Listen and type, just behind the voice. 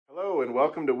Hello and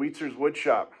welcome to Wheatzer's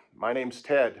Woodshop. My name's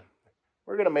Ted.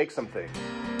 We're going to make some things.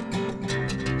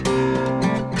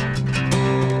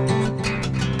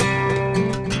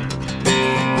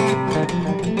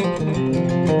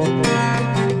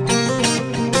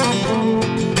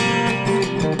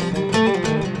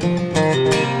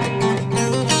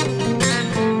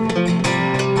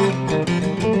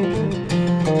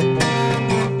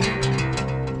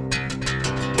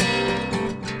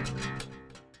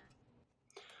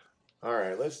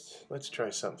 Alright, let's try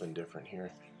something different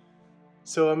here.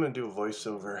 So I'm going to do a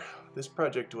voiceover. This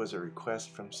project was a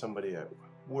request from somebody at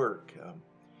work.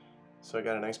 So I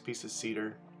got a nice piece of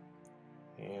cedar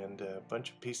and a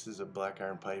bunch of pieces of black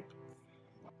iron pipe,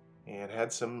 and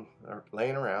had some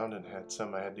laying around and had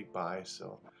some I had to buy.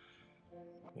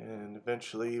 And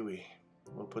eventually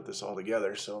we'll put this all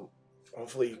together, so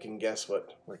hopefully you can guess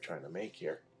what we're trying to make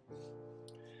here.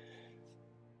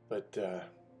 But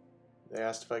they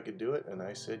asked if I could do it, and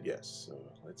I said yes. So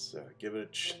let's give it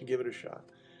a shot.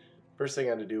 First thing I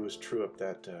had to do was true up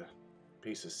that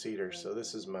piece of cedar. So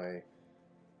this is my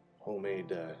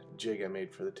homemade jig I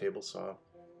made for the table saw.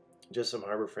 Just some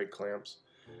Harbor Freight clamps.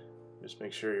 Just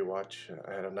make sure you watch.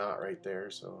 I had a knot right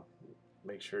there, so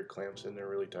make sure it clamps in there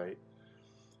really tight.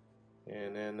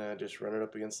 And then just run it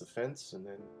up against the fence, and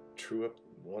then true up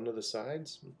one of the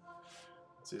sides.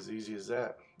 It's as easy as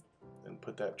that. And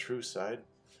put that true side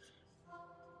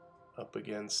up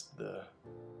against the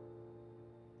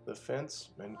fence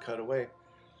and cut away.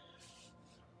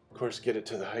 Of course, get it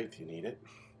to the height you need it.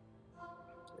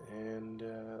 And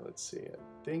let's see,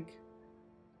 I think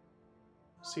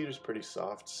cedar's pretty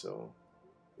soft, so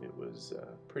it was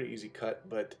pretty easy cut.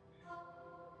 But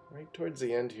right towards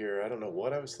the end here, I don't know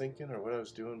what I was thinking or what I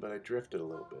was doing, but I drifted a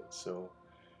little bit. So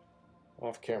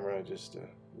off camera, I just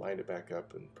lined it back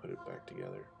up and put it back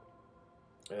together.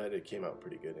 And it came out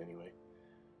pretty good anyway.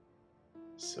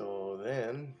 So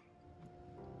then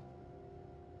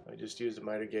I just used a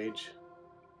miter gauge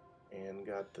and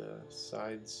got the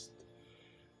sides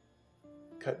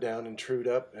cut down and trued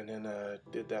up, and then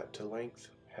did that to length.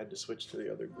 Had to switch to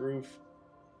the other groove.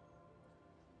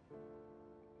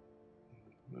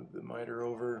 Move the miter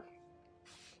over.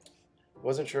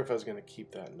 Wasn't sure if I was going to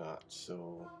keep that knot,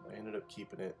 so I ended up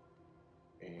keeping it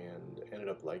and ended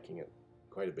up liking it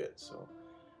quite a bit. So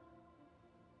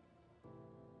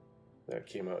that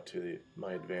came out to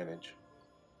my advantage.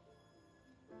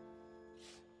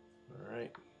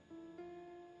 Alright,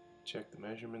 check the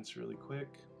measurements really quick.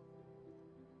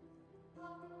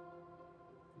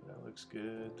 That looks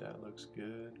good, that looks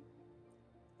good.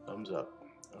 Thumbs up.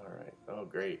 Alright, oh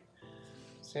great.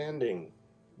 Sanding,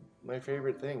 my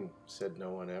favorite thing, said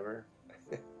no one ever.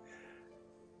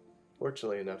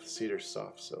 Fortunately enough, cedar's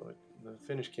soft, so the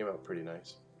finish came out pretty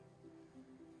nice.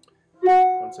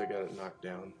 Once I got it knocked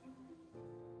down.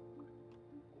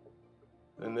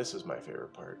 And this is my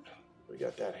favorite part. We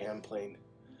got that hand plane.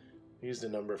 I used the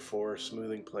number 4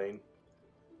 smoothing plane.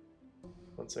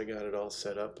 Once I got it all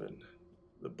set up and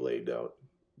the blade out,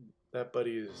 that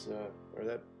buddy is, or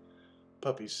that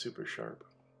puppy's super sharp.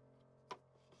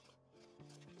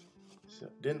 So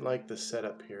didn't like the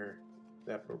setup here.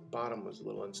 That bottom was a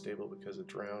little unstable because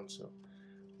it's round. So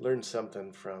learned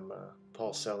something from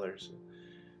Paul Sellers.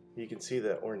 You can see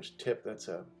the orange tip. That's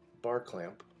a bar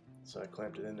clamp. So I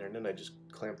clamped it in there, and then I just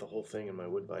clamped the whole thing in my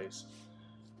wood vise.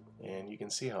 And you can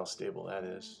see how stable that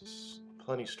is. It's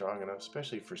plenty strong enough,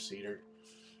 especially for cedar.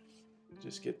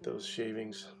 Just get those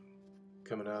shavings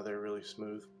coming out of there really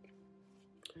smooth.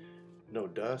 No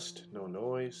dust, no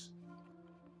noise.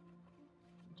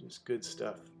 Just good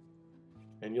stuff.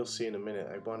 And you'll see in a minute,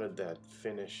 I wanted that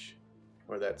finish,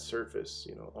 or that surface,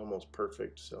 you know, almost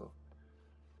perfect. So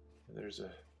there's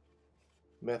a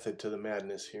method to the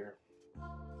madness here.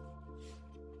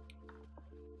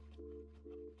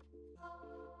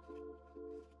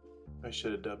 I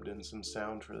should have dubbed in some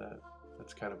sound for that.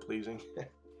 That's kind of pleasing.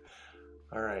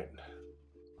 Alright.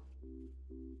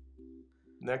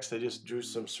 Next I just drew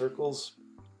some circles.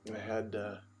 I had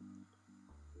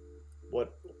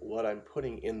what I'm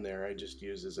putting in there I just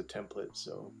used as a template.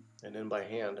 So, and then by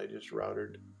hand I just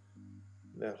routed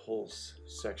that whole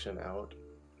section out.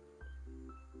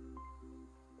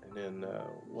 And then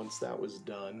once that was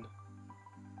done,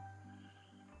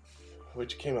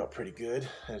 which came out pretty good,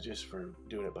 just for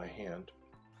doing it by hand.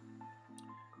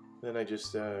 Then I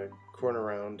just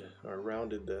rounded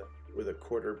with a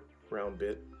quarter round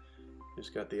bit.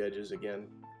 Just got the edges again,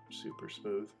 super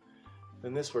smooth.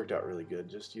 And this worked out really good.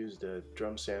 Just used a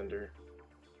drum sander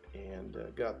and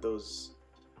got those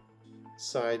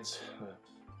sides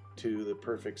to the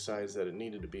perfect size that it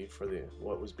needed to be for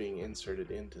what was being inserted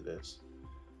into this.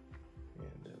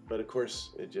 And but of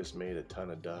course it just made a ton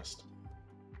of dust,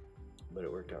 but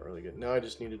it worked out really good. Now I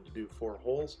just needed to do 4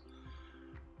 holes.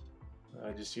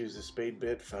 I just used a spade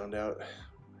bit, found out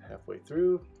halfway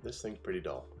through this thing's pretty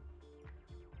dull.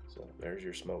 So there's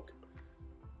your smoke.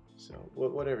 So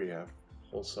whatever you have,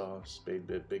 hole saw, spade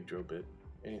bit, big drill bit,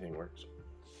 anything works.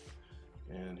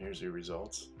 And here's your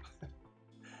results.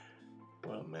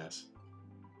 What a mess.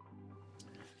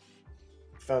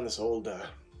 Found this old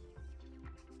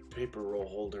paper roll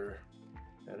holder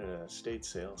at an estate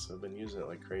sale, so I've been using it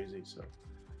like crazy. So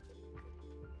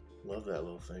love that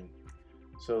little thing.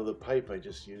 So the pipe, I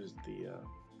just used the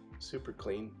super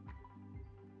clean,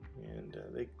 and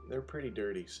they're pretty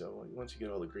dirty. So once you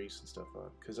get all the grease and stuff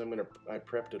on, because I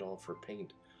prepped it all for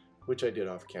paint, which I did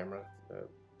off camera.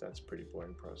 That's a pretty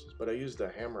boring process. But I used a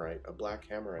hammerite, a black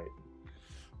hammerite,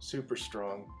 super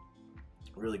strong,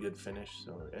 really good finish.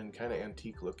 So and kind of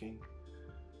antique looking.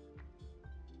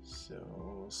 So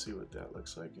we'll see what that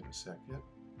looks like in a second.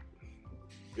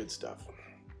 Good stuff.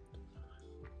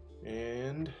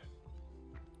 And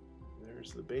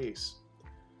there's the base.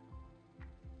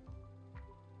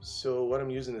 So what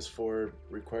I'm using this for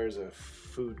requires a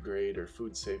food grade or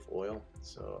food safe oil.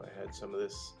 So I had some of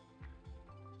this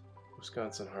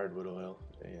Wisconsin hardwood oil,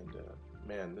 and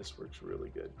man, this works really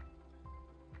good.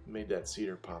 Made that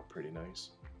cedar pop pretty nice.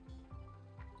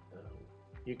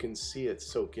 You can see it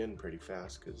soak in pretty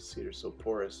fast because the cedar's so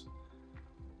porous.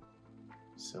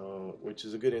 So, which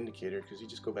is a good indicator, because you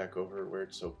just go back over where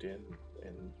it's soaked in,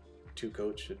 and 2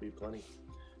 coats should be plenty.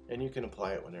 And you can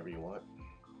apply it whenever you want.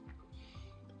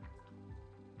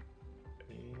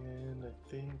 And I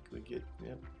think we get,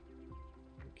 yep,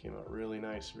 it came out really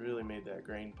nice, really made that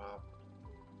grain pop.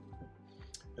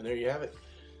 And there you have it.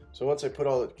 So once I put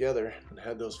all it together and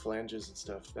had those flanges and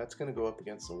stuff, that's going to go up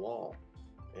against the wall.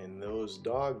 And those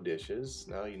dog dishes,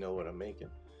 now you know what I'm making.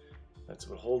 That's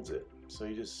what holds it. So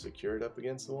you just secure it up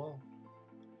against the wall.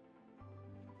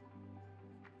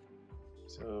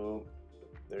 So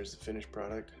there's the finished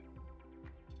product.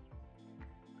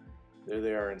 There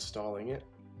they are installing it.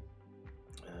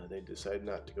 They decided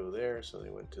not to go there, so they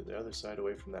went to the other side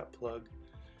away from that plug.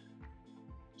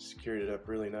 Secured it up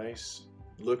really nice.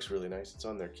 Looks really nice. It's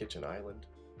on their kitchen island.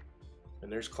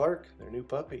 And there's Clark, their new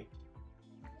puppy.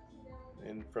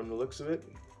 And from the looks of it,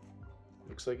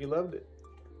 looks like he loved it.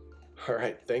 All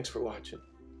right, thanks for watching.